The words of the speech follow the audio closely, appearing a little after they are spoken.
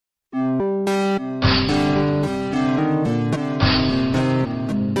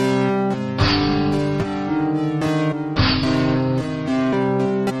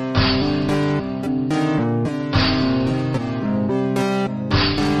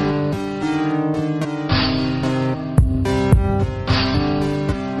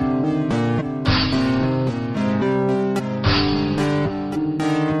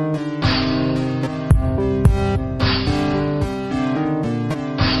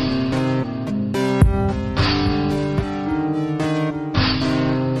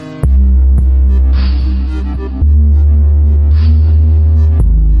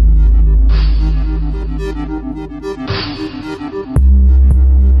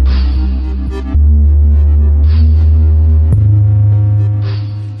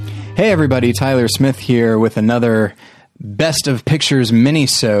Hey everybody, Tyler Smith here with another Best of Pictures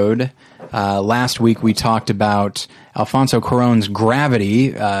Minisode. Last week we talked about Alfonso Cuarón's Gravity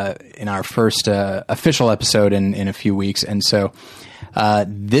in our first official episode in a few weeks, and so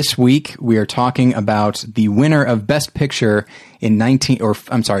this week we are talking about the winner of Best Picture for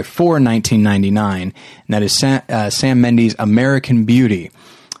 1999, and that is Sam Mendes' American Beauty.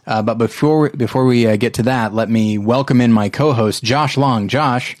 But before we get to that, let me welcome in my co-host, Josh Long.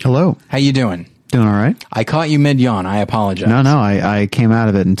 Josh. Hello. How you doing? Doing all right. I caught you mid-yawn. I apologize. No, I came out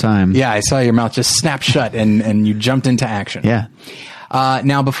of it in time. Yeah, I saw your mouth just snap shut and you jumped into action. Yeah.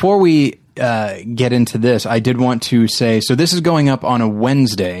 Now, before we get into this, I did want to say, so this is going up on a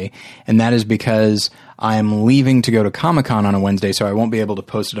Wednesday, and that is because I am leaving to go to Comic-Con on a Wednesday, so I won't be able to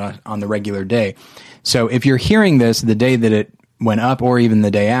post it on the regular day. So if you're hearing this the day that it went up or even the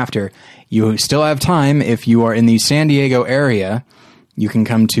day after, you still have time. If you are in the San Diego area, you can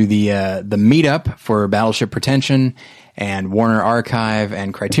come to the meetup for Battleship Pretension and Warner Archive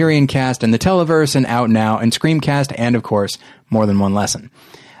and Criterion Cast and the Televerse and Out Now and Screamcast and, of course, More Than One Lesson.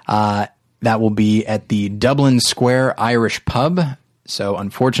 That will be at the Dublin Square Irish Pub. So,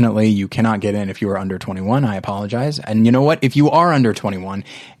 unfortunately, you cannot get in if you are under 21. I apologize. And you know what? If you are under 21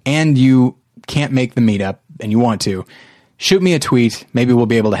 and you can't make the meetup and you want to, shoot me a tweet. Maybe we'll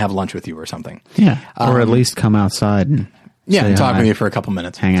be able to have lunch with you or something. Yeah. Or at least come outside and and talk with you for a couple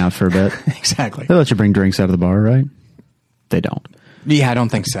minutes. Hang out for a bit. Exactly. They let you bring drinks out of the bar, right? They don't. Yeah, I don't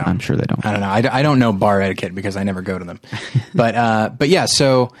think so. I'm sure they don't. I don't know. I don't know bar etiquette because I never go to them. But yeah,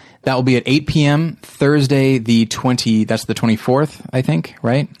 so that will be at 8 p.m. Thursday, that's the 24th, I think,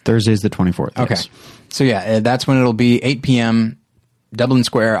 right? Thursday's the 24th. Okay. Yes. So yeah, that's when it'll be 8 p.m. Dublin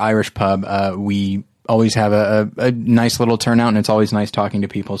Square Irish Pub. We always have a nice little turnout, and it's always nice talking to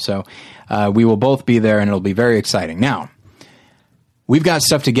people. So we will both be there, and it'll be very exciting. Now, we've got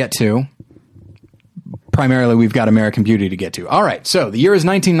stuff to get to. Primarily, we've got American Beauty to get to. All right, so the year is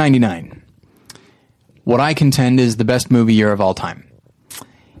 1999. What I contend is the best movie year of all time.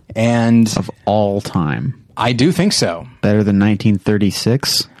 And Of all time. I do think so. Better than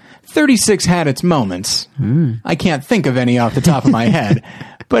 1936? 36 had its moments. I can't think of any off the top of my head,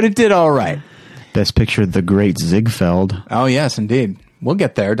 but it did all right. Best Picture, The Great Ziegfeld. Oh, yes, indeed. We'll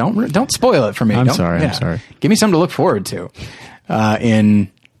get there. Don't spoil it for me. I'm sorry. Give me something to look forward to.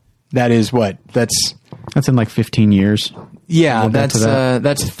 That is what? That's in like 15 years. Yeah, We'll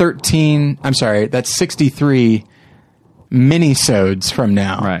that's 13. I'm sorry, that's 63 minisodes from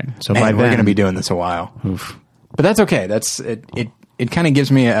now. Right. So Man, by we're then, going to be doing this a while. Oof. But that's okay. It kind of gives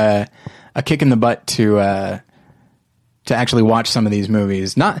me a kick in the butt to actually watch some of these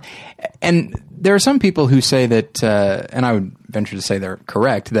movies. And there are some people who say that, and I would venture to say they're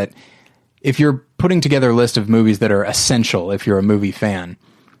correct, that if you're putting together a list of movies that are essential, if you're a movie fan,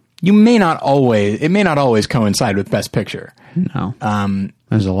 it may not always coincide with Best Picture. No.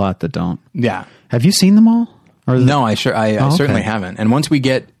 There's a lot that don't. Yeah. Have you seen them all? No, I certainly haven't. And once we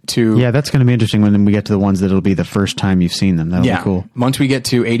get to... Yeah, that's going to be interesting when we get to the ones that'll be the first time you've seen them. That'll be cool. Once we get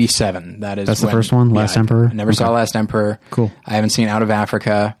to 87, that's the first one? Last Emperor? I never saw Last Emperor. Cool. I haven't seen Out of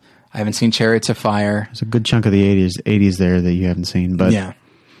Africa. I haven't seen Chariots of Fire. There's a good chunk of the 80s there that you haven't seen, but... Yeah.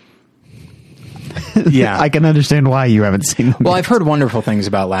 Yeah. I can understand why you haven't seen them. Well, I've heard wonderful things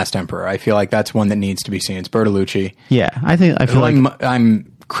about Last Emperor. I feel like that's one that needs to be seen. It's Bertolucci. Yeah, I feel like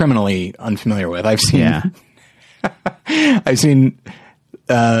I'm criminally unfamiliar with. I've seen... Yeah. I've seen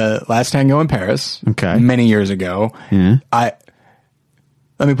Last Tango in Paris many years ago. Yeah.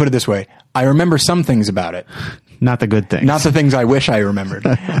 Let me put it this way. I remember some things about it. Not the good things. Not the things I wish I remembered.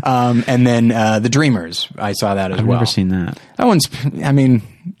 And then The Dreamers. I saw that as well. I've never seen that. That one's, I mean,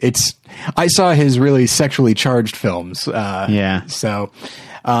 I saw his really sexually charged films. Yeah. So,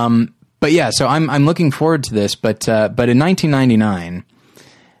 but yeah, so I'm looking forward to this. But in 1999,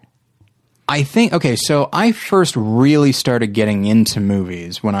 I think, okay, so I first really started getting into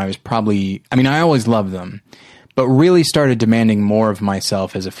movies when I was I always loved them, but really started demanding more of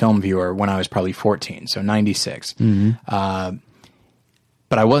myself as a film viewer when I was probably 14, so 96. Mm-hmm.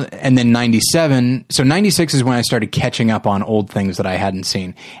 And then 97, so 96 is when I started catching up on old things that I hadn't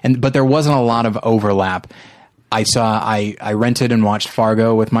seen. But there wasn't a lot of overlap. I rented and watched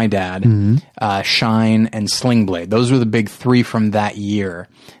Fargo with my dad, Shine, and Sling Blade. Those were the big three from that year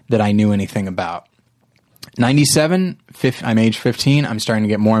that I knew anything about. 97, I'm age 15. I'm starting to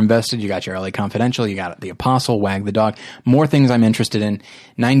get more invested. You got your LA Confidential. You got The Apostle, Wag the Dog. More things I'm interested in.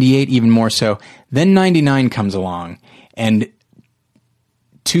 98, even more so. Then 99 comes along, and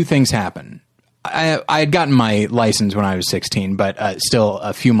two things happen. I had gotten my license when I was 16, but still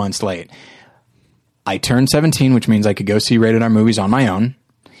a few months late. I turned 17, which means I could go see rated R movies on my own.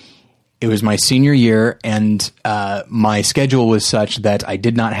 it was my senior year, and my schedule was such that I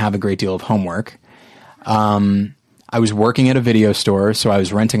did not have a great deal of homework. I was working at a video store, so I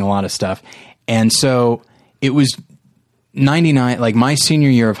was renting a lot of stuff. And so it was 99, like my senior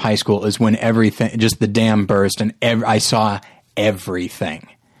year of high school is when everything, just the dam burst, and I saw everything,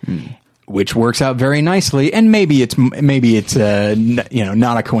 which works out very nicely. And maybe it's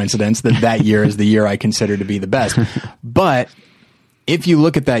not a coincidence that year is the year I consider to be the best. But if you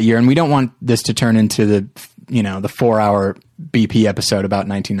look at that year, and we don't want this to turn into the 4-hour BP episode about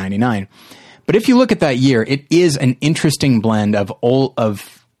 1999, but if you look at that year, it is an interesting blend of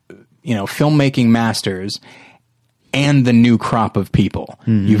filmmaking masters and the new crop of people.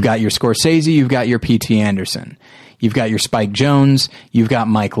 Mm-hmm. You've got your Scorsese, you've got your P.T. Anderson, you've got your Spike Jonze, you've got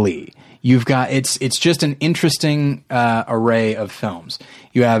Mike Leigh. You've got it's just an interesting array of films.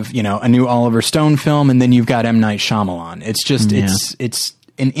 You have a new Oliver Stone film, and then you've got M. Night Shyamalan. It's just it's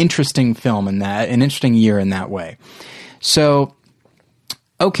an interesting film an interesting year in that way. So,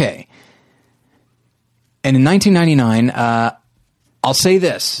 okay. And in 1999, I'll say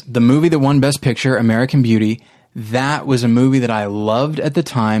this: the movie that won Best Picture, American Beauty, that was a movie that I loved at the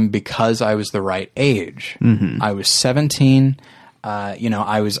time because I was the right age. Mm-hmm. I was 17. I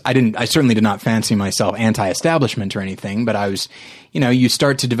certainly did not fancy myself anti-establishment or anything, but I was, you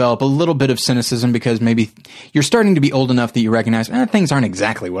start to develop a little bit of cynicism because maybe you're starting to be old enough that you recognize things aren't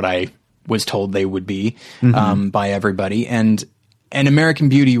exactly what I was told they would be, by everybody. And American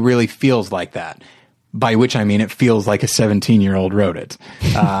Beauty really feels like that, by which I mean it feels like a 17-year-old wrote it,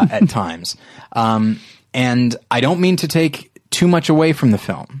 at times. And I don't mean to take too much away from the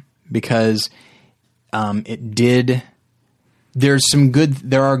film because, it did. There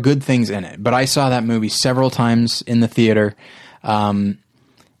are good things in it, but I saw that movie several times in the theater. And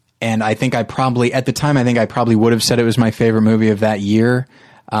I think at the time, I probably would have said it was my favorite movie of that year.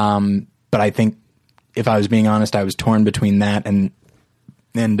 But I think if I was being honest, I was torn between that and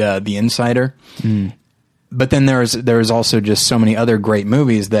The Insider. Mm. But then there was also just so many other great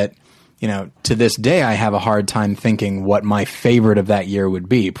movies that, to this day, I have a hard time thinking what my favorite of that year would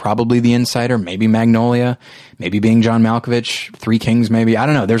be. Probably The Insider, maybe Magnolia, maybe Being John Malkovich, Three Kings, maybe. I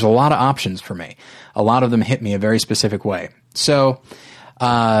don't know. There's a lot of options for me. A lot of them hit me a very specific way. So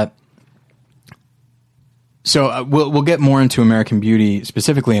we'll get more into American Beauty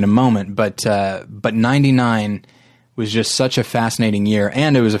specifically in a moment, but 99 was just such a fascinating year,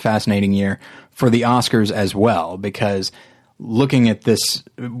 and it was a fascinating year for the Oscars as well, because looking at this,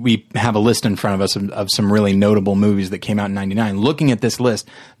 we have a list in front of us of some really notable movies that came out in 99. Looking at this list,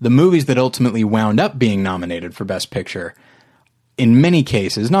 the movies that ultimately wound up being nominated for Best Picture, in many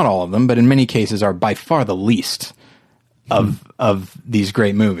cases, not all of them, but in many cases are by far the least of these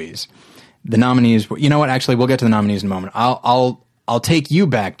great movies. The nominees, actually, we'll get to the nominees in a moment. I'll take you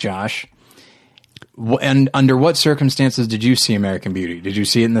back, Josh. And under what circumstances did you see American Beauty? Did you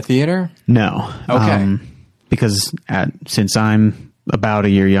see it in the theater? No. Okay. Because since I'm about a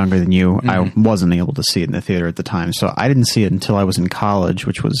year younger than you, I wasn't able to see it in the theater at the time. So I didn't see it until I was in college,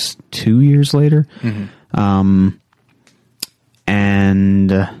 which was 2 years later. Mm-hmm.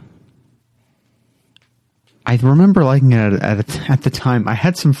 And I remember liking it at the time. I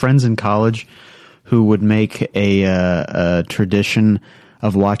had some friends in college who would make a tradition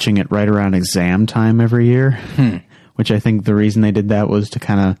of watching it right around exam time every year, which I think the reason they did that was to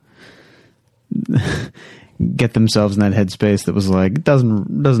kind of get themselves in that headspace that was like, it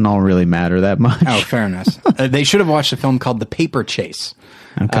doesn't all really matter that much. Oh, fairness. They should have watched a film called The Paper Chase,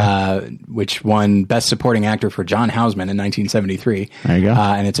 which won Best Supporting Actor for John Houseman in 1973. There you go.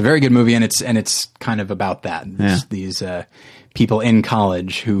 And it's a very good movie, and it's kind of about that. These people in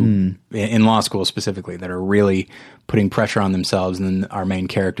college who, in law school specifically, that are really putting pressure on themselves, and then our main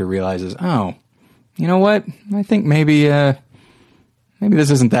character realizes, oh, you know what? I think maybe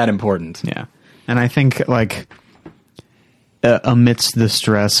this isn't that important. Yeah. And I think, amidst the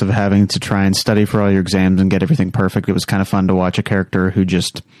stress of having to try and study for all your exams and get everything perfect, it was kind of fun to watch a character who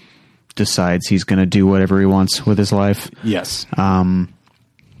just decides he's going to do whatever he wants with his life. Yes.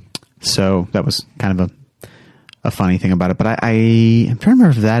 So that was kind of a funny thing about it. But I'm trying to remember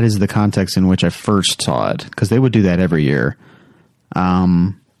if that is the context in which I first saw it, because they would do that every year.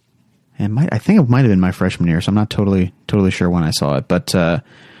 And I think it might have been my freshman year, so I'm not totally sure when I saw it. But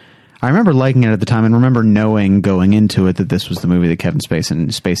I remember liking it at the time, and remember knowing going into it that this was the movie that Kevin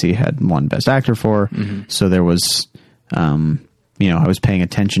Spacey had won Best Actor for. Mm-hmm. So there was, I was paying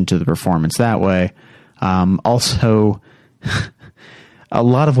attention to the performance that way. Also, a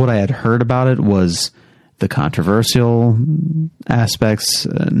lot of what I had heard about it was the controversial aspects,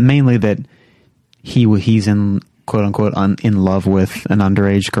 mainly that he's in quote unquote in love with an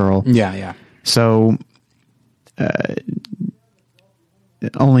underage girl. Yeah. So,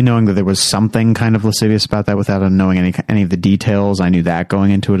 only knowing that there was something kind of lascivious about that without knowing any of the details, I knew that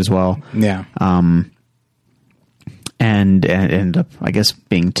going into it as well. Yeah. And ended up, I guess,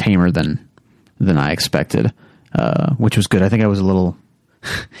 being tamer than I expected, which was good. I think I was a little.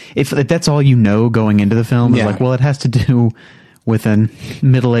 If that's all you know going into the film, it's like, well, it has to do with a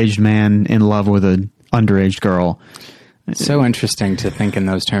middle-aged man in love with an underage girl. It's so interesting to think in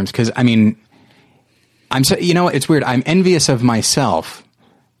those terms because, I mean, it's weird. I'm envious of myself,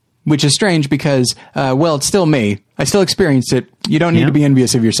 which is strange because, it's still me. I still experienced it. You don't need to be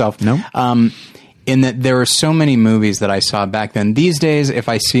envious of yourself. No. In that there are so many movies that I saw back then. These days, if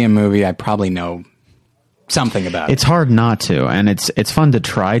I see a movie, I probably know something about it. It's hard not to, and it's fun to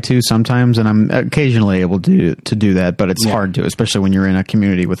try to sometimes, and I'm occasionally able to do that, but it's hard to, especially when you're in a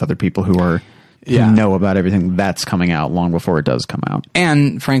community with other people who know about everything that's coming out long before it does come out.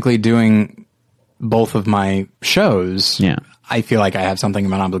 And frankly, doing both of my shows, I feel like I have something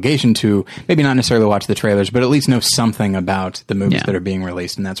of an obligation to maybe not necessarily watch the trailers, but at least know something about the movies that are being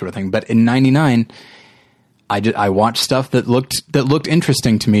released and that sort of thing. But in '99, I watched stuff that looked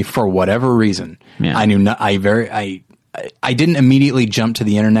interesting to me for whatever reason. Yeah. I knew I didn't immediately jump to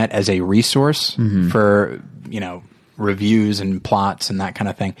the internet as a resource for reviews and plots and that kind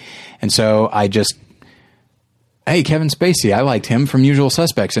of thing, and so I just. Hey, Kevin Spacey, I liked him from Usual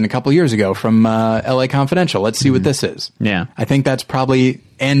Suspects and a couple years ago from L.A. Confidential. Let's see what this is. Yeah. I think that's probably...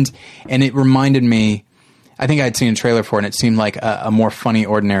 And it reminded me... I think I'd seen a trailer for it, and it seemed like a more funny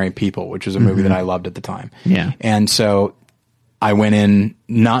Ordinary People, which was a movie that I loved at the time. Yeah. And so I went in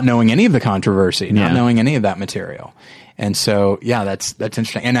not knowing any of the controversy, not knowing any of that material. And so, that's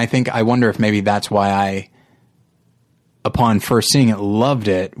interesting. And I wonder if maybe that's why I, upon first seeing it, loved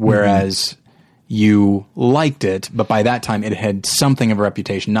it, whereas... You liked it, but by that time it had something of a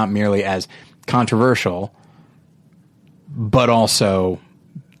reputation, not merely as controversial, but also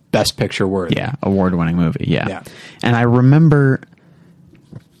Best Picture worthy. Yeah, award-winning movie, yeah. And I remember,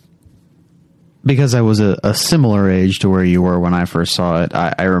 because I was a similar age to where you were when I first saw it,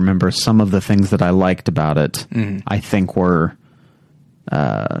 I remember some of the things that I liked about it, I think were,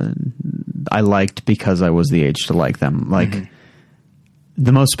 I liked because I was the age to like them. Like,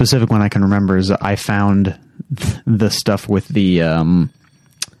 the most specific one I can remember is I found the stuff with the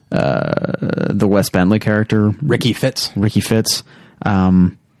Wes Bentley character, Ricky Fitz.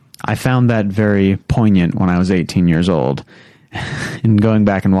 I found that very poignant when I was 18 years old, and going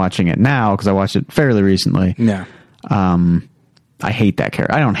back and watching it now because I watched it fairly recently. Yeah, I hate that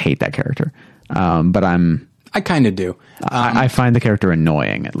character. I don't hate that character, but I kind of do. I find the character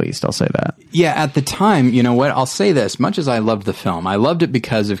annoying, at least. I'll say that. Yeah, at the time, you know what? I'll say this. Much as I loved the film, I loved it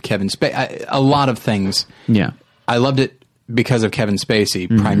because of Kevin Spacey. A lot of things. Yeah. I loved it because of Kevin Spacey,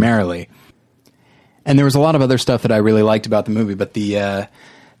 primarily. And there was a lot of other stuff that I really liked about the movie. But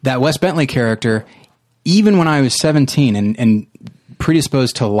that Wes Bentley character, even when I was 17 and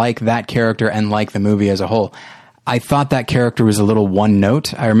predisposed to like that character and like the movie as a whole, I thought that character was a little one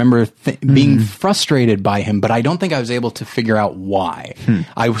note. I remember being frustrated by him, but I don't think I was able to figure out why.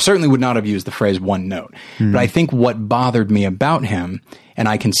 I certainly would not have used the phrase one note. But I think what bothered me about him, and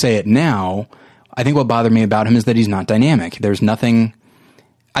I can say it now, I think what bothered me about him is that he's not dynamic. There's nothing...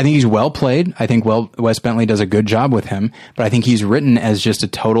 I think he's well played. I think Wes Bentley does a good job with him, but I think he's written as just a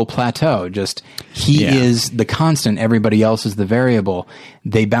total plateau. Just he is the constant. Everybody else is the variable.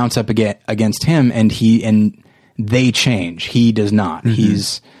 They bounce up against him, and they change. He does not.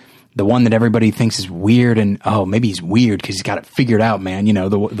 He's the one that everybody thinks is weird, and maybe he's weird because he's got it figured out, man. You know,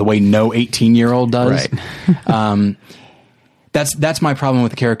 the way no 18-year-old does. Right. That's my problem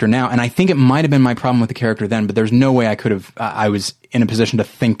with the character now, and I think it might have been my problem with the character then, but there's no way I could have. I was in a position to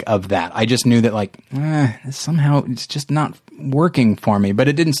think of that. I just knew that somehow it's just not working for me, but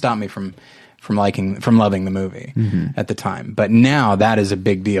it didn't stop me from loving the movie at the time. But now that is a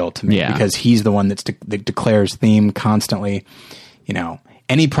big deal to me because he's the one that declares theme constantly. You know,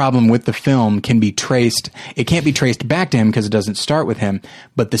 any problem with the film can be traced. It can't be traced back to him because it doesn't start with him.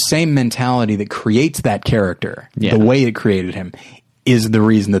 But the same mentality that creates that character, the way it created him, is the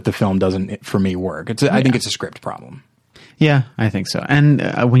reason that the film doesn't, for me, work. I think it's a script problem. Yeah, I think so. And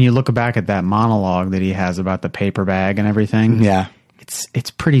when you look back at that monologue that he has about the paper bag and everything,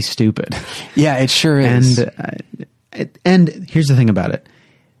 it's pretty stupid. Yeah, it sure is. And here's the thing about it.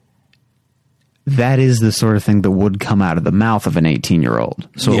 That is the sort of thing that would come out of the mouth of an 18-year-old.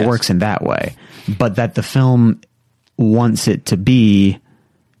 So it works in that way. But that the film wants it to be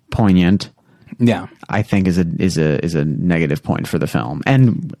poignant Yeah. I think is a negative point for the film.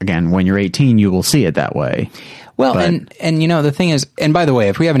 And again, when you're 18, you will see it that way. Well, and you know, the thing is, and by the way,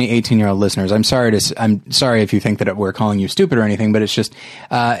 if we have any 18-year-old listeners, I'm sorry if you think that we're calling you stupid or anything, but it's just,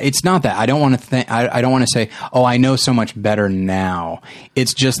 it's not that. I don't want to I don't want to say, oh, I know so much better now.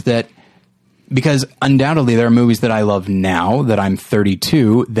 It's just that, because undoubtedly there are movies that I love now that I'm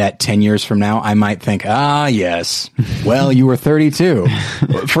 32 that 10 years from now I might think, yes, well, you were 32.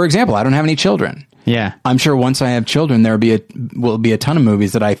 For example, I don't have any children. Yeah. I'm sure once I have children, will be a ton of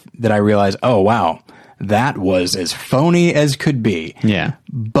movies that I realize, oh, wow, that was as phony as could be. Yeah.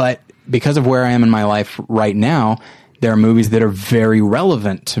 But because of where I am in my life right now, there are movies that are very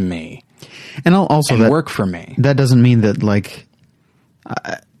relevant to me. And also and that work for me. That doesn't mean that, like,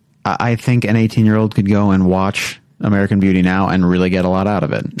 I think an 18-year-old could go and watch American Beauty now and really get a lot out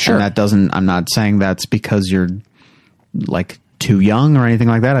of it. Sure. And I'm not saying that's because you're, like, too young or anything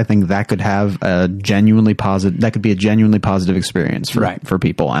like that. I think that could have be a genuinely positive experience for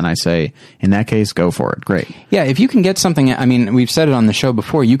people. And I say, in that case, go for it. Great. Yeah, if you can get something, I mean, we've said it on the show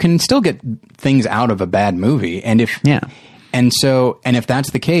before, you can still get things out of a bad movie. And if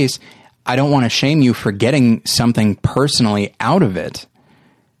that's the case, I don't want to shame you for getting something personally out of it.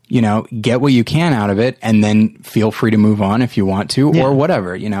 You know, get what you can out of it, and then feel free to move on if you want to, or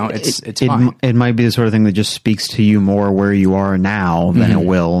whatever. You know, it's fine. It might be the sort of thing that just speaks to you more where you are now than it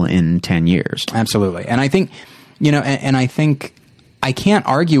will in 10 years. Absolutely. And I think, you know, and I think I can't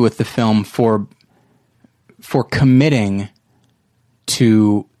argue with the film for committing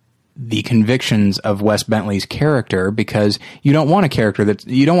to the convictions of Wes Bentley's character, because you don't want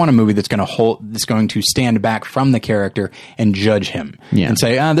you don't want a movie that's going to stand back from the character and judge him and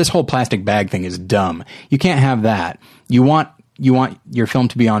say, this whole plastic bag thing is dumb. You can't have that. You want your film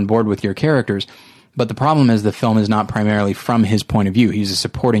to be on board with your characters, but the problem is the film is not primarily from his point of view. He's a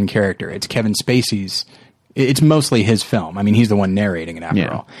supporting character. It's Kevin Spacey's. It's mostly his film. I mean, he's the one narrating it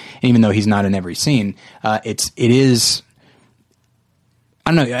after all. And even though he's not in every scene, it is.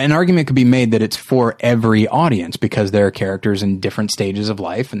 I don't know, an argument could be made that it's for every audience because there are characters in different stages of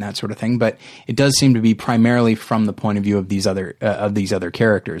life and that sort of thing, but it does seem to be primarily from the point of view of these other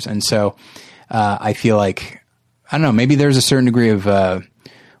characters. And so I feel like, I don't know, maybe there's a certain degree of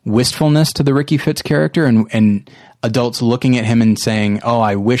wistfulness to the Ricky Fitz character and adults looking at him and saying, oh,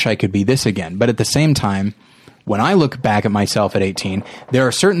 I wish I could be this again. But at the same time, when I look back at myself at 18, there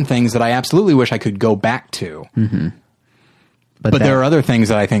are certain things that I absolutely wish I could go back to. Mm-hmm. But there are other things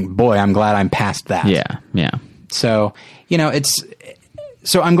that I think, boy, I'm glad I'm past that. Yeah. So, you know,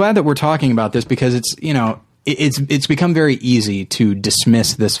 so I'm glad that we're talking about this because it's, you know, it's become very easy to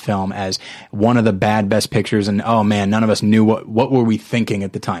dismiss this film as one of the best pictures and, oh man, none of us knew what were we thinking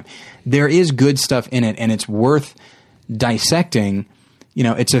at the time. There is good stuff in it and it's worth dissecting. You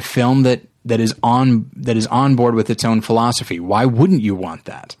know, it's a film that is on board with its own philosophy. Why wouldn't you want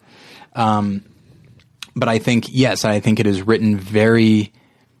that? But I think it is written very,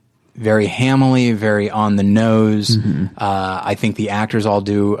 very hammily, very on the nose. Mm-hmm. I think the actors all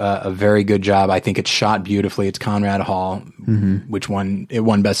do a very good job. I think it's shot beautifully. It's Conrad Hall, which won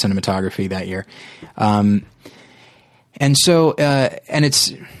Best Cinematography that year. And so, and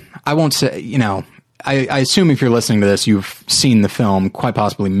it's, I won't say, you know, I assume if you're listening to this, you've seen the film quite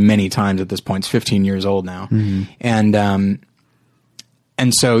possibly many times at this point. It's 15 years old now. Mm-hmm.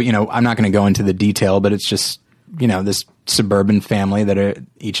 And so, you know, I'm not going to go into the detail, but it's just, you know, this suburban family that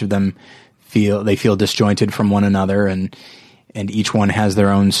each of them feel disjointed from one another, and each one has their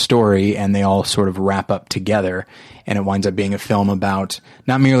own story, and they all sort of wrap up together, and it winds up being a film about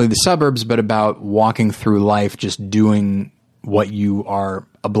not merely the suburbs, but about walking through life, just doing what you are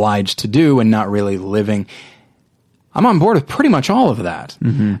obliged to do and not really living. I'm on board with pretty much all of that.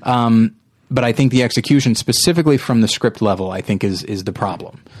 Mm-hmm. But I think the execution, specifically from the script level, I think is the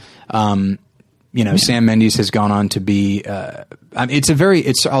problem. You know, Sam Mendes has gone on to be.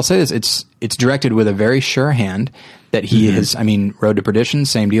 I'll say this. It's directed with a very sure hand that he has. I mean, Road to Perdition,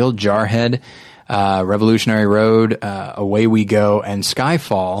 same deal. Jarhead, Revolutionary Road, Away We Go, and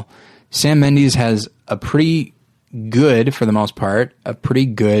Skyfall. Sam Mendes has a pretty good, for the most part, a pretty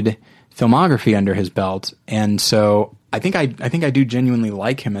good filmography under his belt, and so. I think I do genuinely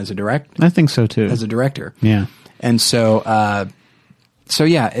like him as a director. I think so too. As a director. Yeah. And so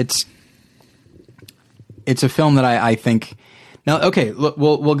yeah, it's a film that I think now. Okay, look,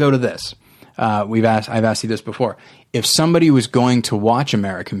 we'll go to this. I've asked you this before. If somebody was going to watch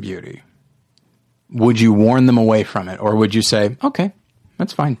American Beauty, would you warn them away from it, or would you say, okay,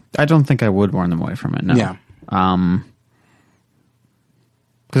 that's fine? I don't think I would warn them away from it. No. Yeah.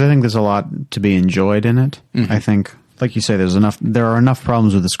 Because I think there's a lot to be enjoyed in it. Mm-hmm. I think like you say, there are enough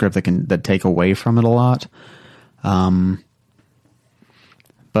problems with the script that take away from it a lot.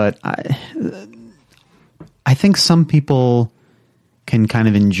 But I think some people can kind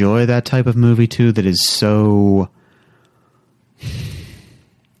of enjoy that type of movie too, that is so,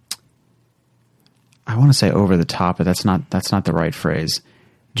 I want to say over the top, but that's not the right phrase.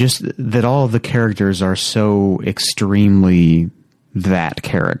 Just that all of the characters are so extremely that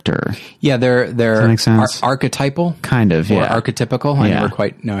character. Yeah, they're Does that make sense? Archetypal, kind of, yeah, or archetypical. I never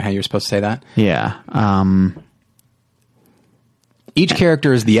quite know how you're supposed to say that. Yeah. Each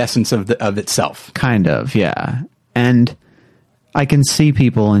character is the essence of itself. Kind of, yeah. And I can see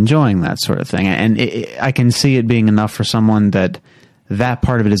people enjoying that sort of thing, and I can see it being enough for someone that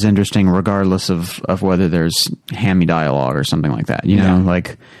part of it is interesting, regardless of whether there's hammy dialogue or something like that. You know,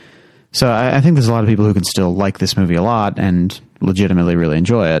 like. So I think there's a lot of people who can still like this movie a lot and legitimately really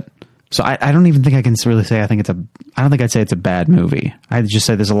enjoy it. So I don't even think I can really say I don't think I'd say it's a bad movie. I'd just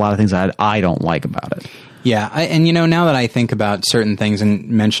say there's a lot of things I don't like about it. Yeah, and now that I think about certain things and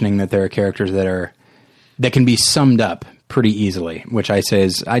mentioning that there are characters that can be summed up pretty easily, which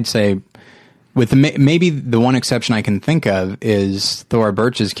I'd say with maybe the one exception I can think of is Thora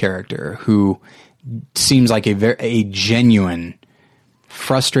Birch's character, who seems like a genuine,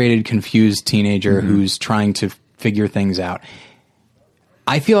 frustrated, confused teenager who's trying to figure things out.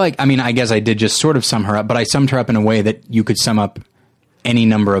 I feel like, I guess I did just sort of sum her up, but I summed her up in a way that you could sum up any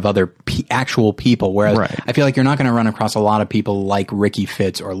number of other actual people, whereas I feel like you're not going to run across a lot of people like Ricky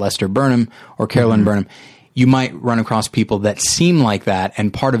Fitz or Lester Burnham or Carolyn Burnham. You might run across people that seem like that,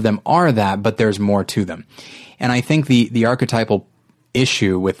 and part of them are that, but there's more to them. And I think the archetypal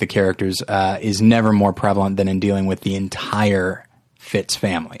issue with the characters is never more prevalent than in dealing with the entire Fitz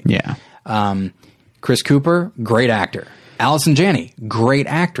family. Yeah. Chris Cooper, great actor. Allison Janney, great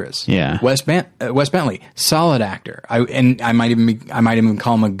actress. Yeah. Wes Bentley, solid actor. I might even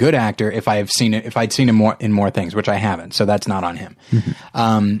call him a good actor if I'd seen him in more things, which I haven't. So that's not on him.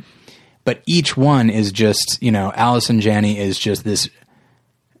 But each one is just, Allison Janney is just this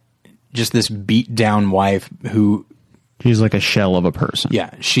beat down wife who, she's like a shell of a person.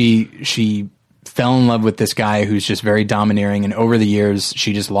 Yeah. She fell in love with this guy who's just very domineering, and over the years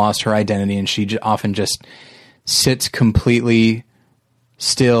she just lost her identity, and she often just sits completely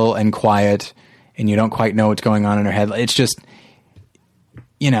still and quiet, and you don't quite know what's going on in her head. It's just,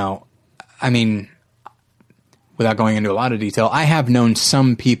 without going into a lot of detail, I have known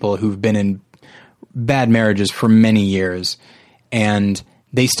some people who've been in bad marriages for many years, and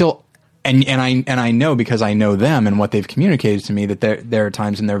they still, and I know, because I know them and what they've communicated to me, that there are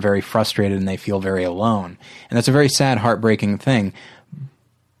times when they're very frustrated and they feel very alone, and that's a very sad, heartbreaking thing.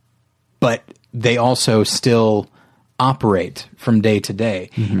 But they also still operate from day to day.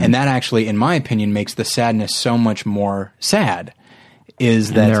 And that actually, in my opinion, makes the sadness so much more sad. And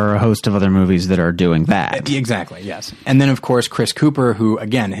there are a host of other movies that are doing that. Exactly, yes. And then, of course, Chris Cooper, who,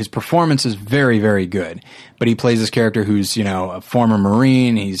 again, his performance is very, very good. But he plays this character who's, a former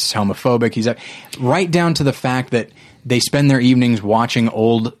Marine, he's homophobic, he's right down to the fact that they spend their evenings watching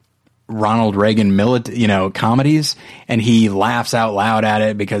old Ronald Reagan comedies, and he laughs out loud at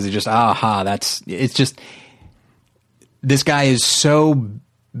it because it's just, it's just, this guy is so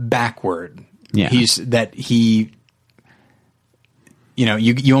backward. Yeah.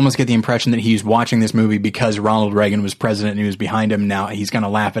 You almost get the impression that he's watching this movie because Ronald Reagan was president and he was behind him. Now he's going to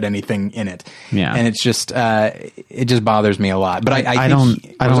laugh at anything in it. Yeah. And it's just, it just bothers me a lot. But I don't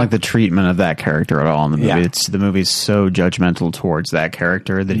like the treatment of that character at all in the movie. Yeah. The movie's so judgmental towards that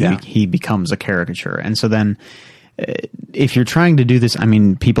character that he becomes a caricature. And so then, if you're trying to do this,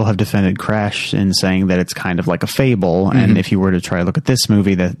 people have defended Crash in saying that it's kind of like a fable. And if you were to try to look at this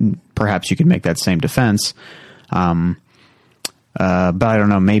movie, that perhaps you could make that same defense. But I don't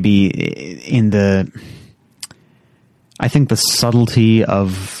know, maybe I think the subtlety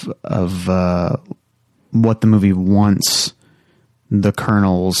of what the movie wants the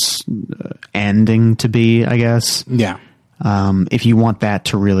Colonel's ending to be, I guess. Yeah. If you want that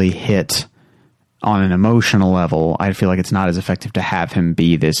to really hit on an emotional level, I feel like it's not as effective to have him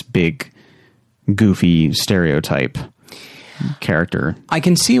be this big, goofy stereotype character. I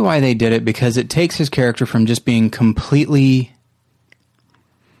can see why they did it, because it takes his character from just being completely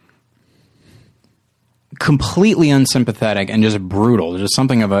unsympathetic and just brutal, just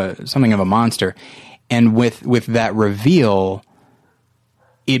something of a monster. And with that reveal,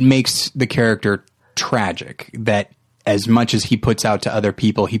 it makes the character tragic, that as much as he puts out to other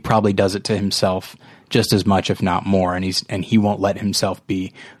people, he probably does it to himself just as much, if not more. And he won't let himself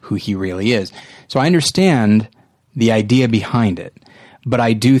be who he really is. So I understand the idea behind it, but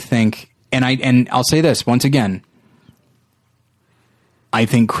I do think, and I'll say this once again, I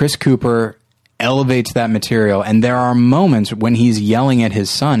think Chris Cooper elevates that material, and there are moments when he's yelling at his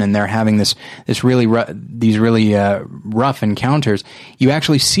son and they're having these really rough encounters. You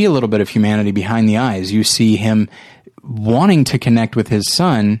actually see a little bit of humanity behind the eyes. You see him wanting to connect with his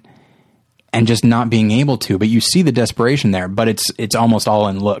son and just not being able to, but you see the desperation there, but it's almost all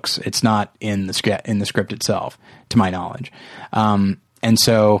in looks. It's not in the script itself, to my knowledge. And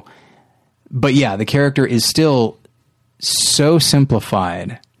so, but yeah, the character is still so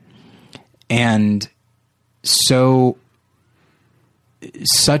simplified and such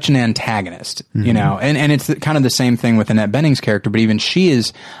an antagonist, you know, and it's kind of the same thing with Annette Bening's character, but even she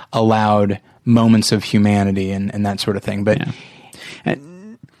is allowed moments of humanity and that sort of thing. But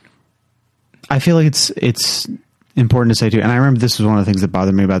I feel like it's important to say too, and I remember this was one of the things that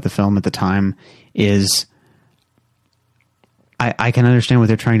bothered me about the film at the time, is I can understand what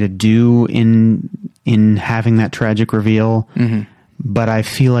they're trying to do in having that tragic reveal, but I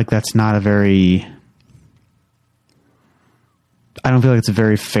feel like that's not I don't feel like it's a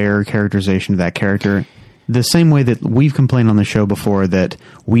very fair characterization of that character. The same way that we've complained on the show before that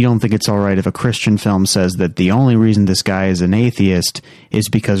we don't think it's all right if a Christian film says that the only reason this guy is an atheist is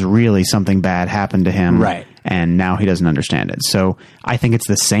because really something bad happened to him. Right. And now he doesn't understand it. So I think it's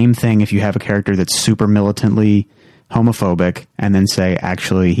the same thing if you have a character that's super militantly homophobic and then say,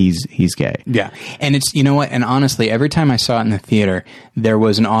 actually, he's gay. Yeah. And it's, you know what? And honestly, every time I saw it in the theater, there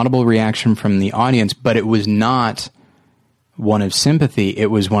was an audible reaction from the audience, but it was not one of sympathy.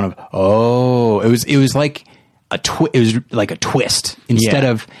 It was one of, it was like it was like a twist instead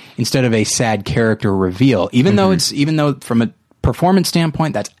of a sad character reveal. Even though from a performance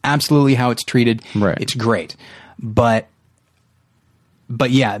standpoint, that's absolutely how it's treated. Right. It's great. But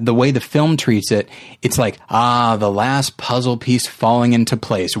yeah, the way the film treats it, it's like, the last puzzle piece falling into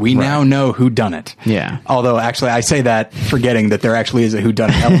place. We now know who done it. Yeah. Although actually I say that forgetting that there actually is a who done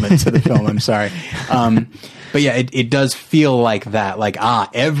it element to the film. I'm sorry. But yeah, it does feel like that. Like,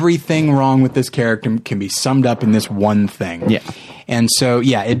 everything wrong with this character can be summed up in this one thing. Yeah. And so,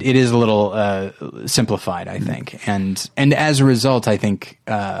 yeah, it is a little simplified, I think. And as a result, I think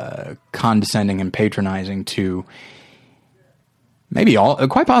condescending and patronizing to maybe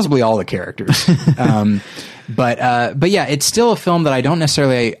quite possibly all the characters. But yeah, it's still a film that I don't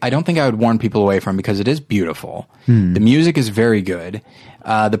think I would warn people away from because it is beautiful. The music is very good.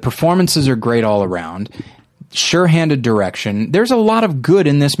 The performances are great all around. Sure-handed direction. There's a lot of good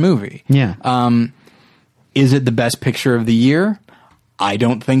in this movie. Yeah. Is it the best picture of the year? I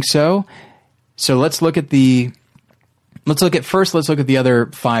don't think so. So let's look at the other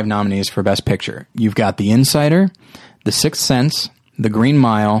 5 nominees for Best Picture. You've got The Insider, The Sixth Sense, The Green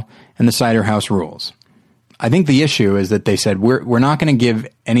Mile, and The Cider House Rules. I think the issue is that they said we're not going to give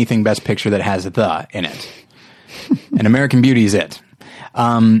anything Best Picture that has the in it. And American Beauty is it.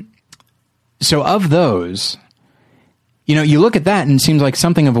 So of those, you know, you look at that and it seems like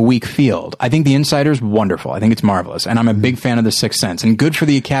something of a weak field. I think The Insider's wonderful. I think it's marvelous. And I'm a big fan of The Sixth Sense. And good for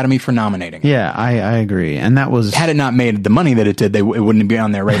the Academy for nominating. Yeah, I agree. And that was... Had it not made the money that it did, it wouldn't be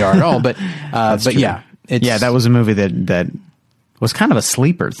on their radar at all. But yeah. Yeah, that was a movie that was kind of a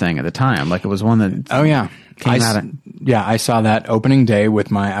sleeper thing at the time. Like, it was one that... Oh, yeah. Came out I saw that opening day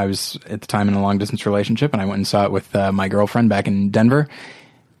with I was at the time in a long-distance relationship, and I went and saw it with my girlfriend back in Denver.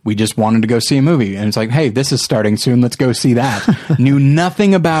 We just wanted to go see a movie. And it's like, hey, this is starting soon. Let's go see that. Knew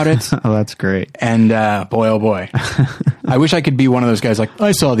nothing about it. Oh, that's great. And boy, oh boy. I wish I could be one of those guys like,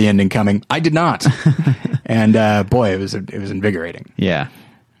 I saw the ending coming. I did not. And boy, it was invigorating. Yeah.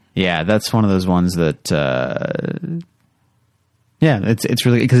 Yeah, that's one of those ones that... it's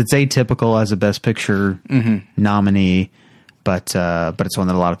really... Because it's atypical as a Best Picture nominee. But it's one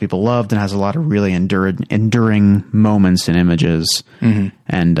that a lot of people loved and has a lot of really enduring moments and images.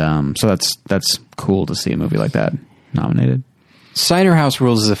 And so that's cool to see a movie like that nominated. Cider House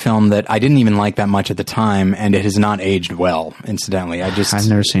Rules is a film that I didn't even like that much at the time, and it has not aged well, incidentally. I've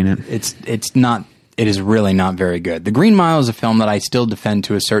never seen it. It is really not very good. The Green Mile is a film that I still defend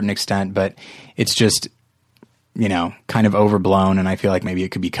to a certain extent, but it's just, you know, kind of overblown, and I feel like maybe it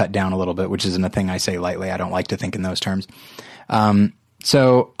could be cut down a little bit, which isn't a thing I say lightly. I don't like to think in those terms.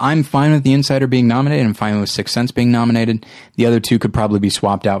 So I'm fine with The Insider being nominated. I'm fine with Sixth Sense being nominated. The other 2 could probably be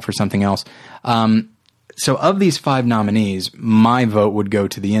swapped out for something else. So of these 5 nominees, my vote would go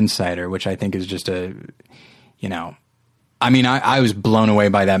to The Insider, which I think is just I was blown away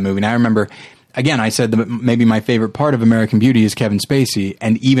by that movie. And I remember, again, I said that maybe my favorite part of American Beauty is Kevin Spacey.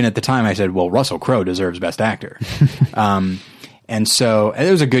 And even at the time I said, well, Russell Crowe deserves Best Actor. And so it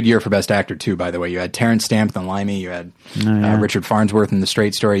was a good year for Best Actor, too, by the way. You had Terrence Stamp in Limey. You had Richard Farnsworth in The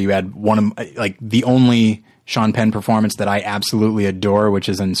Straight Story. You had one of the only Sean Penn performance that I absolutely adore, which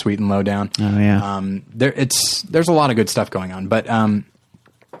is in Sweet and Low Down. Oh yeah. There's a lot of good stuff going on, but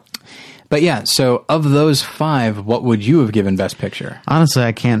yeah. So of those 5, what would you have given Best Picture? Honestly,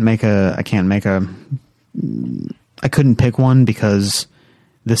 I couldn't pick one because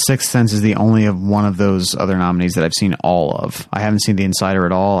The Sixth Sense is the only of one of those other nominees that I've seen all of. I haven't seen The Insider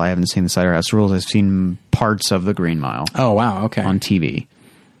at all. I haven't seen The Cider House Rules. I've seen parts of The Green Mile. Oh, wow. Okay. On TV.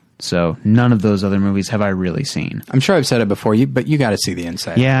 So none of those other movies have I really seen. I'm sure I've said it before, but you got to see The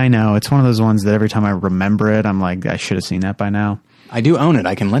Insider. Yeah, I know. It's one of those ones that every time I remember it, I'm like, I should have seen that by now. I do own it.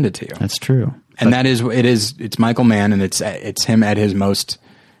 I can lend it to you. That's true. And it's Michael Mann, and it's him at his most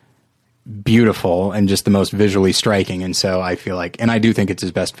beautiful and just the most visually striking. And so I feel like, and I do think it's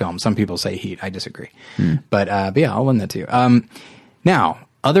his best film. Some people say Heat. I disagree. But yeah, I'll lend that to you. Now,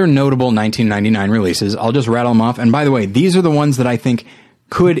 other notable 1999 releases, I'll just rattle them off. And by the way, these are the ones that I think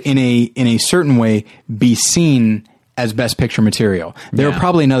could in a certain way be seen as Best Picture material. There are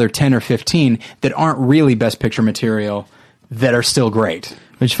probably another 10 or 15 that aren't really Best Picture material that are still great.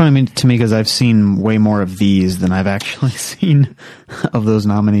 Which is funny to me because I've seen way more of these than I've actually seen of those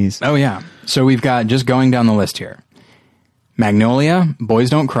nominees. Oh, yeah. So we've got, just going down the list here, Magnolia, Boys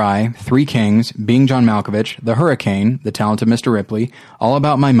Don't Cry, Three Kings, Being John Malkovich, The Hurricane, The Talented Mr. Ripley, All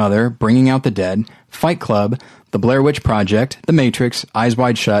About My Mother, Bringing Out the Dead, Fight Club, The Blair Witch Project, The Matrix, Eyes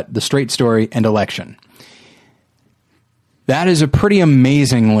Wide Shut, The Straight Story, and Election. That is a pretty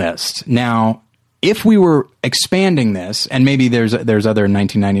amazing list. Now, if we were expanding this, and maybe there's other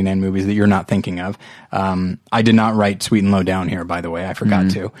 1999 movies that you're not thinking of. I did not write Sweet and Low Down here, by the way. I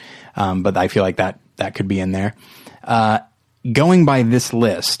forgot to. But I feel like that could be in there. Going by this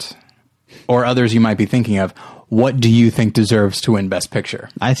list, or others you might be thinking of, what do you think deserves to win Best Picture?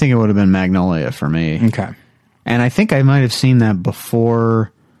 I think it would have been Magnolia for me. Okay. And I think I might have seen that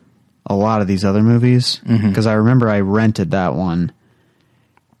before a lot of these other movies, because I remember I rented that one.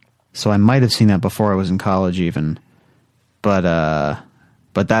 So I might have seen that before I was in college even. But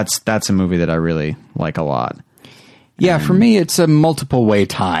that's a movie that I really like a lot. Yeah, for me it's a multiple way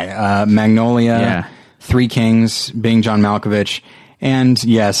tie. Magnolia, Three Kings, Being John Malkovich, and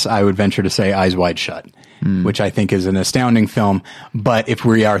yes, I would venture to say Eyes Wide Shut, which I think is an astounding film. But if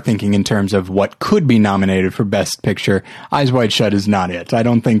we are thinking in terms of what could be nominated for Best Picture, Eyes Wide Shut is not it. I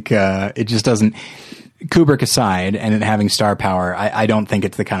don't think it just doesn't. Kubrick aside, and it having star power, I don't think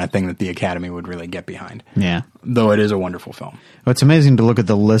it's the kind of thing that the Academy would really get behind. Yeah. Though it is a wonderful film. Well, it's amazing to look at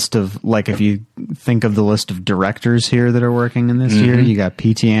the list of, like, if you think of the list of directors here that are working in this year, you got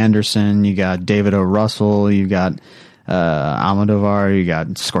P.T. Anderson, you got David O. Russell, you got Almodovar, you got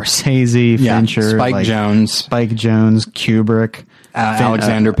Scorsese, Fincher, Spike Jones, Kubrick,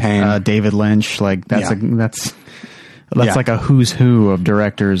 Alexander Payne, David Lynch. Like that's like a who's who of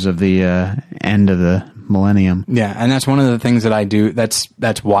directors of the end of the millennium. Yeah, and that's one of the things that I do. That's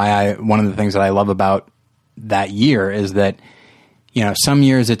why one of the things that I love about that year is that, you know, some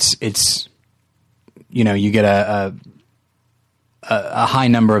years it's you know, you get a high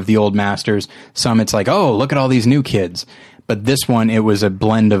number of the old masters. Some it's like, oh, look at all these new kids. But this one, it was a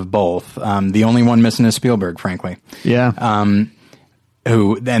blend of both. The only one missing is Spielberg, frankly. Yeah. And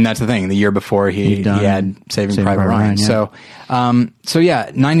that's the thing. The year before he had Saving Private Ryan. Yeah. So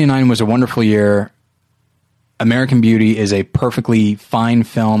yeah, 99 was a wonderful year. American Beauty is a perfectly fine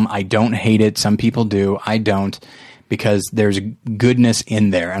film. I don't hate it. Some people do. I don't, because there's goodness in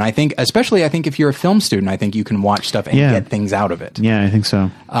there. And I think, especially if you're a film student, I think you can watch stuff and get things out of it. Yeah, I think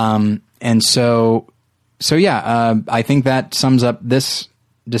so. And so I think that sums up this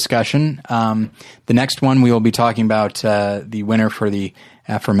discussion. The next one we will be talking about the winner for the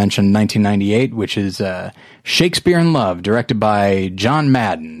aforementioned 1998, which is Shakespeare in Love, directed by John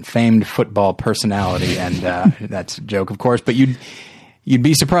Madden, famed football personality, and that's a joke, of course. But you'd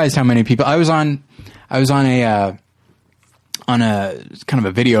be surprised how many people. I was on a kind of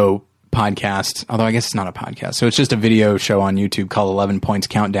a video podcast, although I guess it's not a podcast, so it's just a video show on YouTube called 11 Points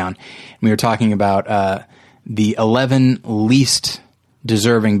Countdown. And we were talking about the 11 least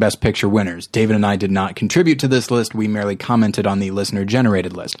deserving Best Picture winners. David and I did not contribute to this list. We merely commented on the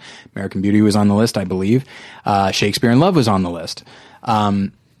listener-generated list. American Beauty was on the list, I believe. Shakespeare in Love was on the list.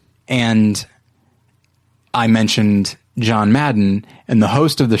 And I mentioned John Madden, and the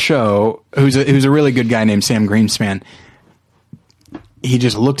host of the show, who's a really good guy named Sam Greenspan, he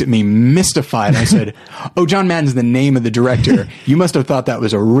just looked at me mystified. I said, "Oh, John Madden's the name of the director. You must have thought that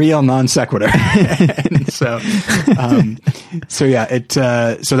was a real non sequitur." So yeah,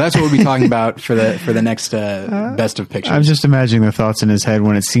 so that's what we'll be talking about for the next best of pictures. I'm just imagining the thoughts in his head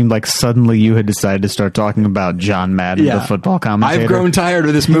when it seemed like suddenly you had decided to start talking about John Madden, the football commentator. I've grown tired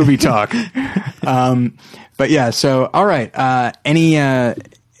of this movie talk. But yeah, so all right.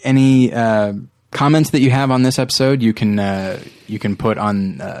 Any comments that you have on this episode, you can put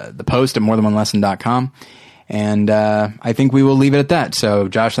on the post at morethanonelesson.com. And I think we will leave it at that. So,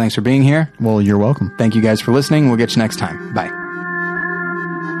 Josh, thanks for being here. Well, you're welcome. Thank you guys for listening. We'll get you next time. Bye.